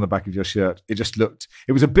space on the back of your shirt. It just looked,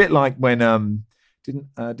 it was a bit like when,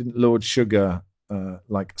 didn't Lord Sugar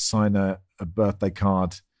sign a birthday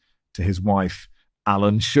card to his wife,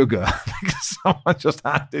 Alan Sugar, because someone just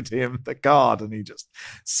handed him the card and he just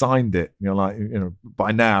signed it. And you're like,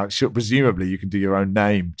 by now, presumably you can do your own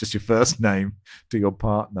name, just your first name to your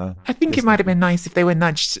partner. I think it might have been nice if they were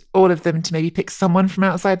nudged, all of them, to maybe pick someone from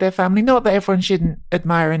outside their family. Not that everyone shouldn't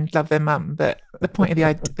admire and love their mum, but the point of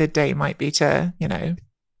the day might be to,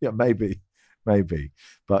 Yeah, maybe.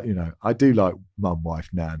 But, I do like mum, wife,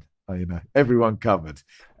 nan. Everyone covered.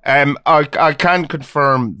 I can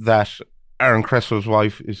confirm that Aaron Cresswell's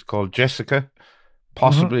wife is called Jessica,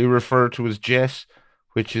 possibly referred to as Jess,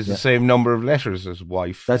 which is the same number of letters as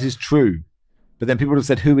wife. That is true. But then people have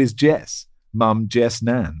said, who is Jess? Mum, Jess,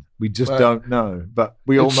 Nan. We just don't know. But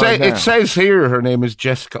we all know now. It says here her name is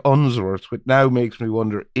Jessica Unsworth, which now makes me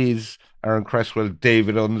wonder, is Aaron Cresswell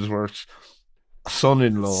David Unsworth's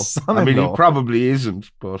son-in-law? I mean, he probably isn't,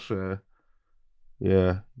 but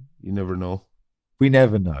you never know. We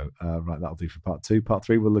never know. Right, that'll do for part 2. Part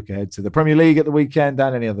 3, we'll look ahead to the Premier League at the weekend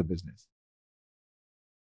and any other business.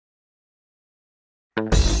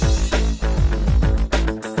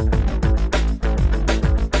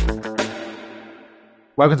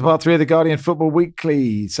 Welcome to part 3 of the Guardian Football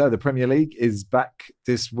Weekly. So the Premier League is back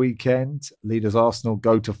this weekend. Leaders Arsenal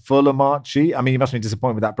go to Fulham, Archie. I mean, you must be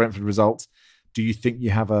disappointed with that Brentford result. Do you think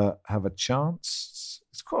you have a chance?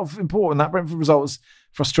 It's quite important. That Brentford result was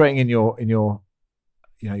frustrating in your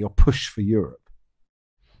push for Europe.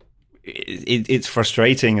 It's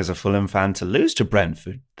frustrating as a Fulham fan to lose to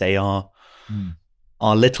Brentford. They are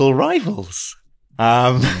our little rivals.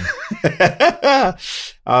 But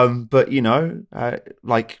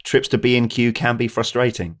trips to B&Q can be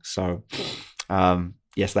frustrating. So,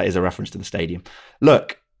 yes, that is a reference to the stadium.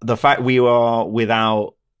 Look, the fact we are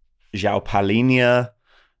without João Palhinha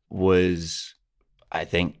was, I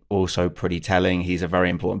think, also pretty telling. He's a very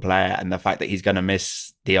important player, and the fact that he's going to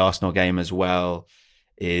miss the Arsenal game as well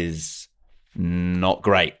is not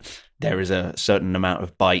great. There is a certain amount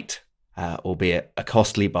of bite, albeit a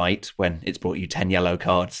costly bite, when it's brought you 10 yellow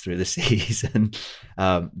cards through the season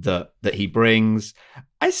that he brings.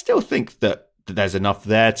 I still think that there's enough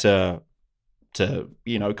there to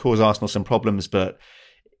cause Arsenal some problems, but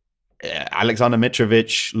Alexander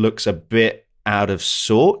Mitrovic looks a bit out of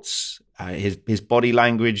sorts. His body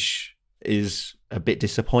language is a bit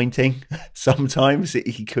disappointing. Sometimes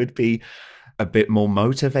he could be a bit more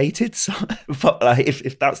motivated, but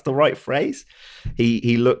if that's the right phrase,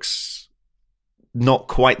 he looks not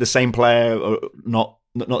quite the same player, or not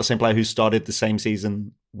the same player who started the same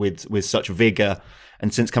season with such vigor.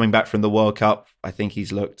 And since coming back from the World Cup, I think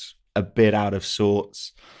he's looked a bit out of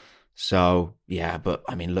sorts. So yeah, but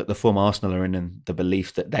I mean, look, the form Arsenal are in and the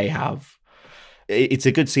belief that they have, it's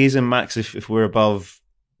a good season, Max. If we're above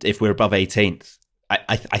 18th,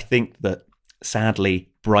 I think that sadly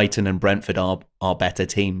Brighton and Brentford are better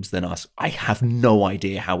teams than us. I have no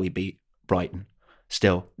idea how we beat Brighton.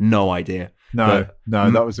 Still, no idea. No,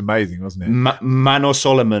 that was amazing, wasn't it? Manor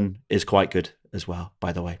Solomon is quite good as well,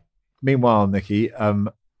 by the way. Meanwhile, Nicky,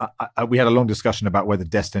 we had a long discussion about whether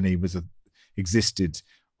destiny existed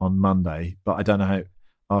on Monday, but I don't know how,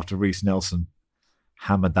 after Reece Nelson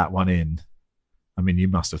hammered that one in, I mean, you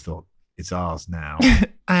must have thought, it's ours now.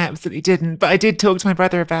 I absolutely didn't, but I did talk to my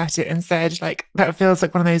brother about it and said, like, that feels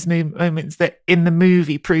like one of those moments that in the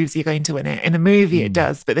movie proves you're going to win it. In the movie it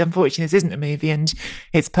does, but unfortunately this isn't a movie, and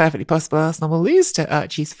it's perfectly possible Arsenal will lose to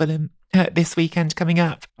Archie's Fulham this weekend coming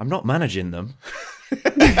up. I'm not managing them.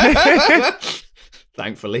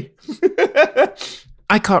 Thankfully.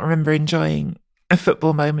 I can't remember enjoying a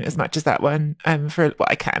football moment as much as that one for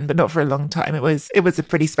what I can, but not for a long time. It was a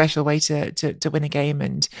pretty special way to win a game,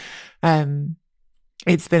 and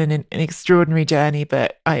it's been an extraordinary journey.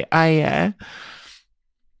 But I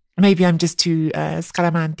maybe I'm just too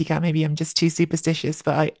scaramantica, maybe I'm just too superstitious,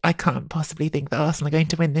 but I can't possibly think that Arsenal are going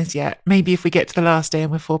to win this yet. Maybe if we get to the last day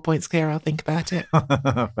and we're 4 points clear, I'll think about it.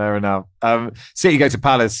 Fair enough. City go to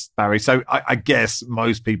Palace, Barry. So I guess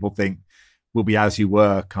most people think we'll be as you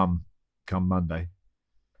were come Monday.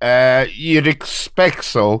 You'd expect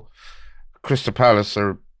so. Crystal Palace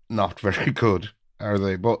are not very good, are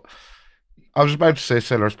they? But I was about to say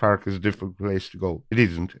Sellers Park is a different place to go. It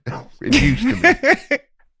isn't. It used to be.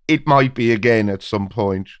 It might be again at some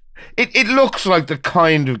point. It looks like the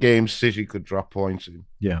kind of game City could drop points in.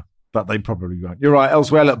 Yeah, but they probably won't. You're right.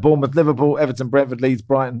 Elsewhere, at Bournemouth, Liverpool, Everton, Brentford, Leeds,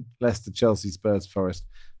 Brighton, Leicester, Chelsea, Spurs, Forest.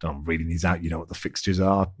 I'm reading these out. You know what the fixtures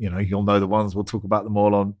are. You know, you'll know the ones. We'll talk about them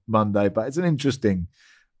all on Monday. But it's an interesting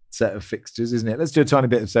set of fixtures, isn't it? Let's do a tiny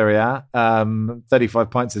bit of Serie A. 35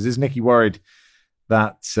 pints says, is Nicky worried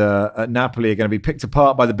that Napoli are going to be picked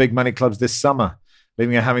apart by the big money clubs this summer,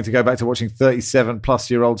 leaving her having to go back to watching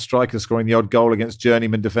 37-plus-year-old strikers scoring the odd goal against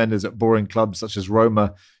journeyman defenders at boring clubs such as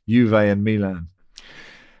Roma, Juve and Milan?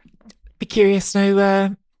 Be curious to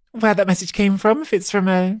know where that message came from, if it's from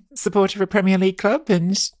a supporter of a Premier League club,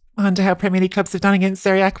 and I wonder how Premier League clubs have done against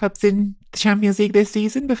Serie A clubs in the Champions League this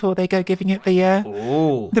season before they go giving it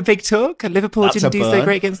the big talk. Liverpool didn't do so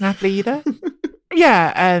great against Napoli either.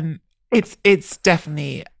 Yeah, it's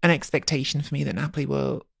definitely an expectation for me that Napoli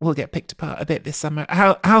will get picked apart a bit this summer.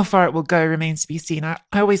 How far it will go remains to be seen. I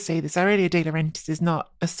always say this, Aurelio De Laurentiis is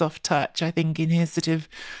not a soft touch. I think in his sort of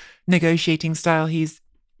negotiating style, he's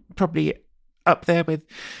probably up there with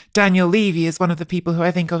Daniel Levy as one of the people who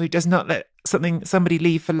I think of who does not let somebody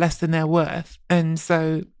leave for less than they're worth. And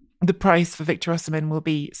so the price for Victor Osimhen will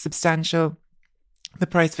be substantial. The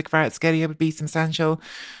price for Kvaratskhelia would be substantial.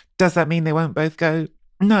 Does that mean they won't both go?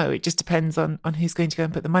 No, it just depends on who's going to go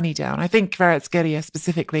and put the money down. I think Kvaratskhelia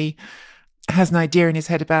specifically has an idea in his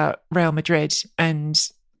head about Real Madrid and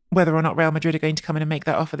whether or not Real Madrid are going to come in and make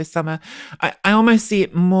that offer this summer. I almost see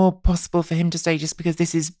it more possible for him to stay just because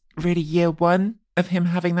this is really year one of him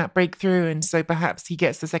having that breakthrough. And so perhaps he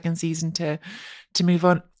gets the second season to move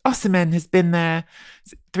on. Osimhen has been there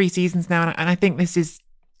 3 seasons now. And I think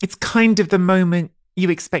it's kind of the moment you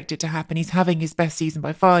expect it to happen. He's having his best season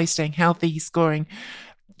by far. He's staying healthy. He's scoring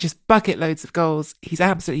just bucket loads of goals. He's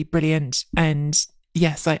absolutely brilliant. And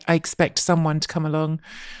yes, I expect someone to come along,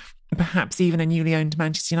 perhaps even a newly owned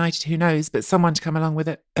Manchester United, who knows, but someone to come along with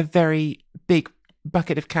a very big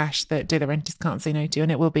bucket of cash that De Laurentiis can't say no to.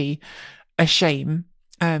 And it will be a shame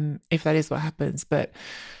if that is what happens. But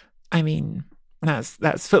I mean,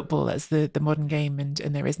 that's football. That's the modern game. And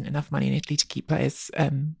there isn't enough money in Italy to keep players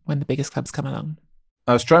when the biggest clubs come along.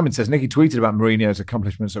 Stroman says, Nicky tweeted about Mourinho's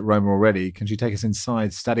accomplishments at Roma already. Can she take us inside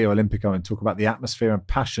Stadio Olimpico and talk about the atmosphere and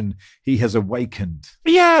passion he has awakened?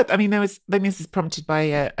 Yeah, I mean, this is prompted by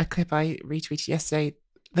a clip I retweeted yesterday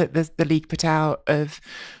that the league put out of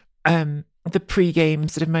the pre-game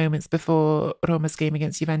sort of moments before Roma's game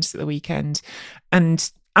against Juventus at the weekend.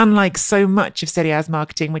 And unlike so much of Serie A's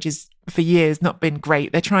marketing, which is for years not been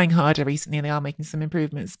great, they're trying harder recently and they are making some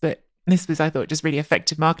improvements. But this was, I thought, just really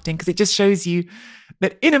effective marketing because it just shows you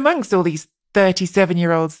that in amongst all these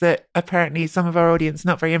 37-year-olds that apparently some of our audience are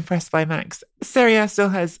not very impressed by, Max. Serie A still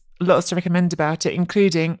has lots to recommend about it,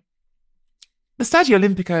 including the Stadio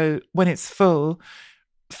Olimpico, when it's full,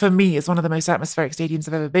 for me, is one of the most atmospheric stadiums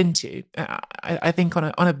I've ever been to. I think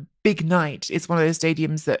on a big night, it's one of those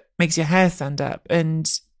stadiums that makes your hair stand up.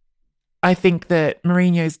 And I think that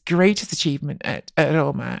Mourinho's greatest achievement at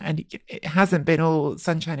Roma, and it hasn't been all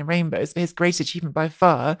sunshine and rainbows, but his greatest achievement by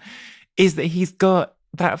far is that he's got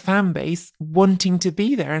that fan base wanting to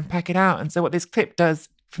be there and pack it out. And so what this clip does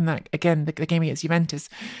from that, again, the game against Juventus,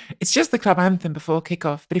 it's just the club anthem before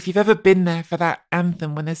kickoff. But if you've ever been there for that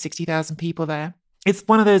anthem when there's 60,000 people there, it's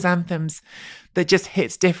one of those anthems that just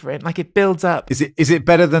hits different. Like, it builds up. Is it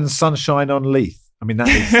better than Sunshine on Leith? I mean, they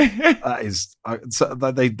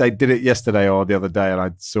did it yesterday or the other day, and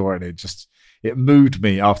I saw it, and it moved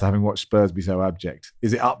me after having watched Spurs be so abject.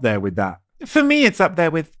 Is it up there with that? For me, it's up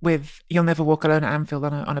there with You'll Never Walk Alone at Anfield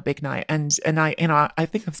on a big night. And I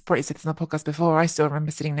think I've probably said this on the podcast before. I still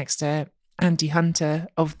remember sitting next to Andy Hunter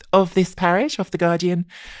of this parish, of The Guardian,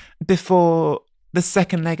 before the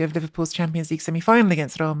second leg of Liverpool's Champions League semi-final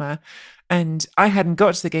against Roma. And I hadn't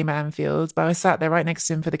got to the game at Anfield, but I was sat there right next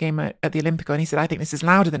to him for the game at the Olimpico, and he said, "I think this is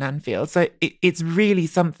louder than Anfield." So it's really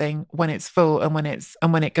something when it's full and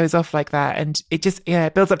when it goes off like that. And it just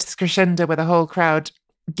it builds up to this crescendo where the whole crowd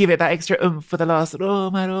give it that extra oomph for the last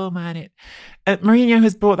Roma. And Mourinho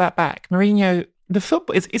has brought that back. Mourinho, the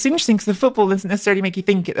football, it's interesting because the football doesn't necessarily make you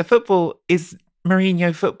think it. The football is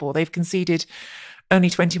Mourinho football. They've conceded only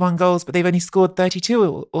 21 goals, but they've only scored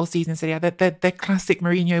 32 all season. So yeah, they're classic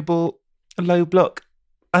Mourinho ball, low block,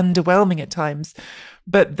 underwhelming at times.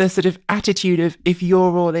 But the sort of attitude of, if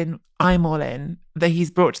you're all in, I'm all in, that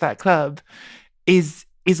he's brought to that club is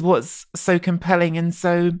what's so compelling and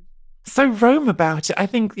so Rome about it. I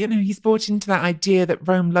think, he's brought into that idea that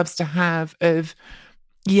Rome loves to have of,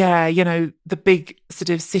 the big sort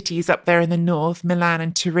of cities up there in the north, Milan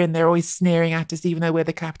and Turin, they're always sneering at us, even though we're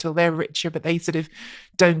the capital, they're richer, but they sort of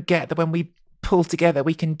don't get that when we pull together,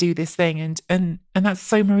 we can do this thing. And that's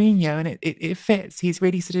so Mourinho, and it fits. He's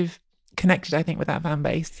really sort of connected, I think, with that fan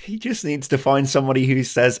base. He just needs to find somebody who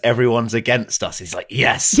says everyone's against us. He's like,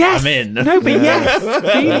 yes, I'm in. No, but yes,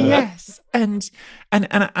 really, yes. And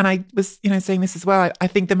I was, saying this as well. I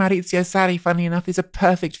think the Maurizio Sarri, funnily enough, is a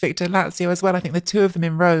perfect fit to Lazio as well. I think the two of them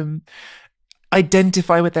in Rome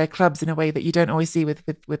identify with their clubs in a way that you don't always see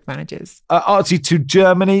with managers. Archie, to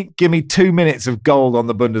Germany, give me 2 minutes of gold on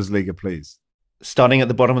the Bundesliga, please. Starting at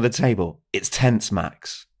the bottom of the table, it's tense,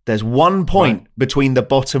 Max. There's 1 point between the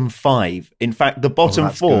bottom 5. In fact, the bottom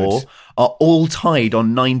 4 are all tied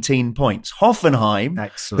on 19 points. Hoffenheim,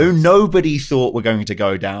 who nobody thought were going to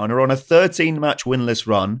go down, are on a 13-match winless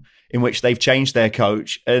run in which they've changed their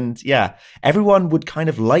coach. And everyone would kind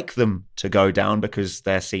of like them to go down because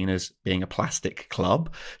they're seen as being a plastic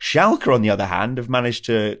club. Schalke, on the other hand, have managed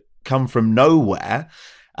to come from nowhere.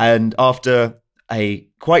 And after a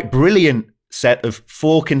quite brilliant set of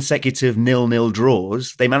 4 consecutive 0-0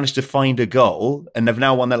 draws, they managed to find a goal and have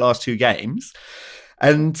now won their last 2 games.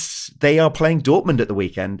 And they are playing Dortmund at the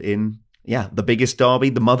weekend in, the biggest derby,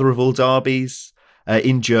 the mother of all derbies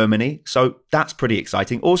in Germany. So that's pretty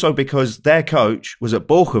exciting. Also because their coach was at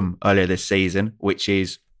Bochum earlier this season, which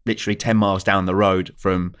is literally 10 miles down the road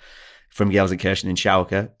from Gelsenkirchen in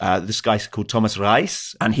Schalke. This guy's called Thomas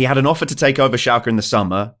Reis, and he had an offer to take over Schalke in the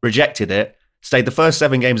summer, rejected it, stayed the first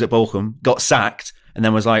 7 games at Bochum, got sacked, and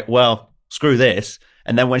then was like, well, screw this.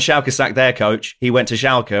 And then when Schalke sacked their coach, he went to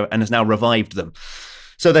Schalke and has now revived them.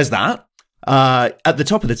 So there's that. At the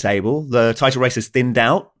top of the table, the title race is thinned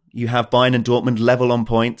out. You have Bayern and Dortmund level on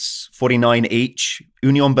points, 49 each.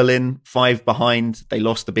 Union Berlin, 5 behind. They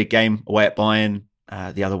lost the big game away at Bayern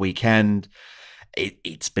the other weekend.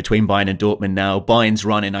 It's between Bayern and Dortmund now. Bayern's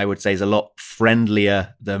running, I would say, is a lot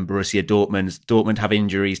friendlier than Borussia Dortmund's. Dortmund have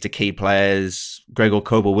injuries to key players. Gregor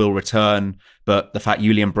Kobel will return, but the fact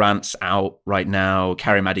Julian Brandt's out right now,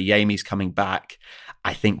 Karim Adeyemi's coming back,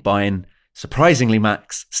 I think Bayern, surprisingly,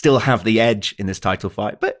 Max, still have the edge in this title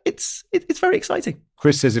fight. But it's very exciting.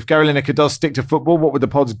 Chris says, if Gary Lineker does stick to football, what would the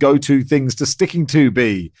pod's go-to things to sticking to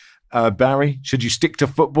be? Barry, should you stick to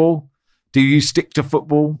football? Do you stick to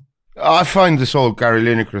football? I find this whole Gary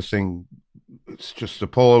Lineker thing, it's just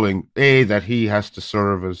appalling. A, that he has to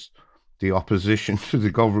serve as the opposition to the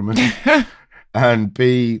government. And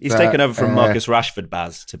B, he's taken over from Marcus Rashford,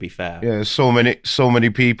 Baz, to be fair. Yeah, so many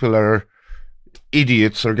people are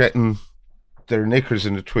idiots, are getting their knickers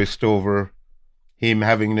in a twist over him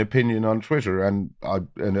having an opinion on Twitter. And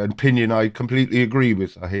an opinion I completely agree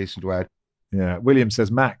with, I hasten to add. Yeah. William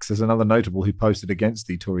says, Max is another notable who posted against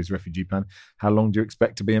the Tories refugee plan. How long do you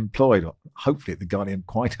expect to be employed? Hopefully at The Guardian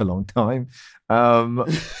quite a long time.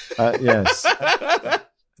 Yes.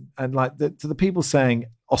 And like to the people saying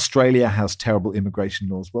Australia has terrible immigration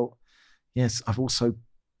laws. Well, yes, I've also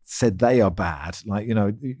said they are bad. Like,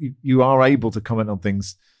 you are able to comment on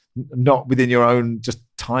things not within your own just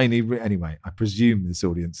tiny... Anyway, I presume this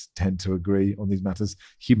audience tend to agree on these matters.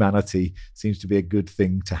 Humanity seems to be a good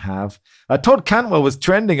thing to have. Todd Cantwell was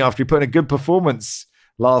trending after he put in a good performance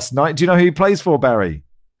last night. Do you know who he plays for, Barry?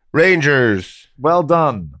 Rangers. Well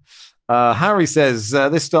done. Harry says,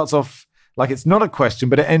 this starts off like it's not a question,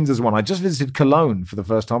 but it ends as one. I just visited Cologne for the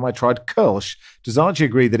first time. I tried Kölsch. Does Archie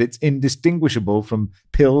agree that it's indistinguishable from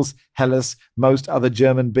Pils, Helles, most other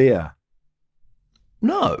German beer?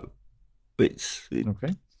 No.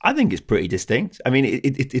 Okay. I think it's pretty distinct. I mean,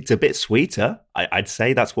 it's a bit sweeter. I'd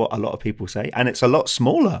say that's what a lot of people say. And it's a lot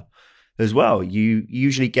smaller as well. You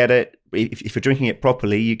usually get it, if you're drinking it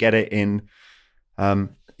properly, you get it in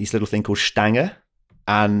this little thing called Stange.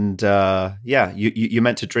 And you're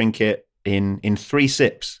meant to drink it in 3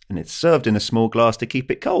 sips. And it's served in a small glass to keep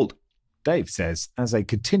it cold. Dave says, as a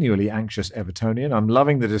continually anxious Evertonian, I'm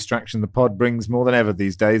loving the distraction the pod brings more than ever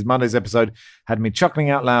these days. Monday's episode had me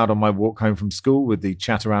chuckling out loud on my walk home from school with the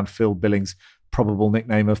chat around Phil Billings' probable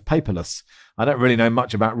nickname of Paperless. I don't really know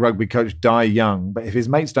much about rugby coach Di Young, but if his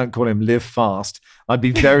mates don't call him Live Fast, I'd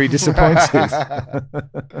be very disappointed.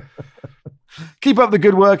 Keep up the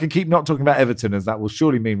good work and keep not talking about Everton, as that will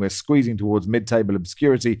surely mean we're squeezing towards mid-table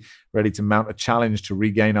obscurity, ready to mount a challenge to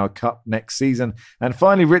regain our cup next season. And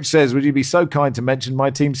finally, Rich says, would you be so kind to mention my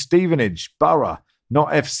team Stevenage, Borough, not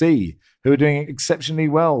FC, who are doing exceptionally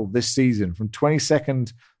well this season. From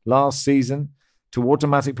 22nd last season to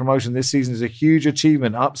automatic promotion this season is a huge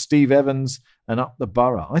achievement. Up Steve Evans and up the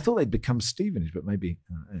Borough. I thought they'd become Stevenage, but maybe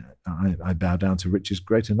I bow down to Rich's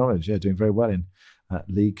greater knowledge. Yeah, doing very well in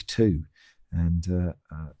League Two. And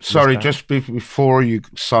sorry, just before you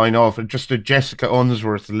sign off, just a Jessica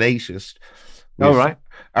Unsworth latest. All right.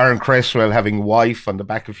 Aaron Cresswell having wife on the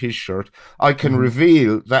back of his shirt. I can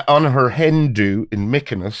reveal that on her hen do in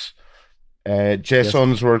Mykonos, Jess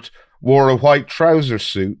Unsworth wore a white trouser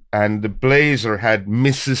suit and the blazer had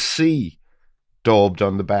Mrs. C daubed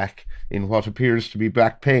on the back in what appears to be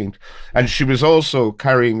black paint. And she was also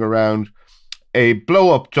carrying around a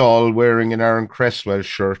blow-up doll wearing an Aaron Cresswell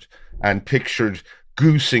shirt and pictured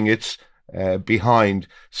goosing its behind.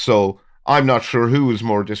 So I'm not sure who was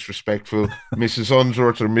more disrespectful, Mrs.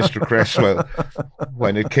 Unsworth or Mr. Cresswell,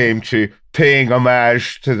 when it came to paying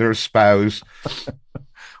homage to their spouse.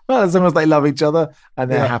 Well, as long as they love each other and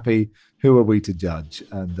they're happy, who are we to judge?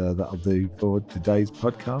 And that'll do for today's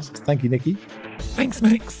podcast. Thank you, Nicky. Thanks,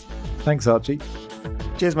 Max. Thanks, Archie.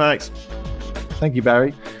 Cheers, Max. Thank you,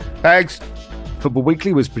 Barry. Thanks. Football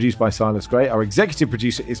Weekly was produced by Silas Gray. Our executive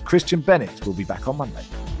producer is Christian Bennett. We'll be back on Monday.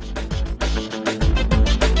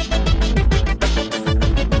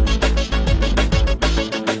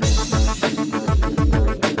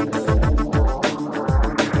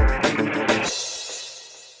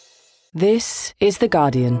 This is The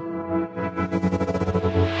Guardian.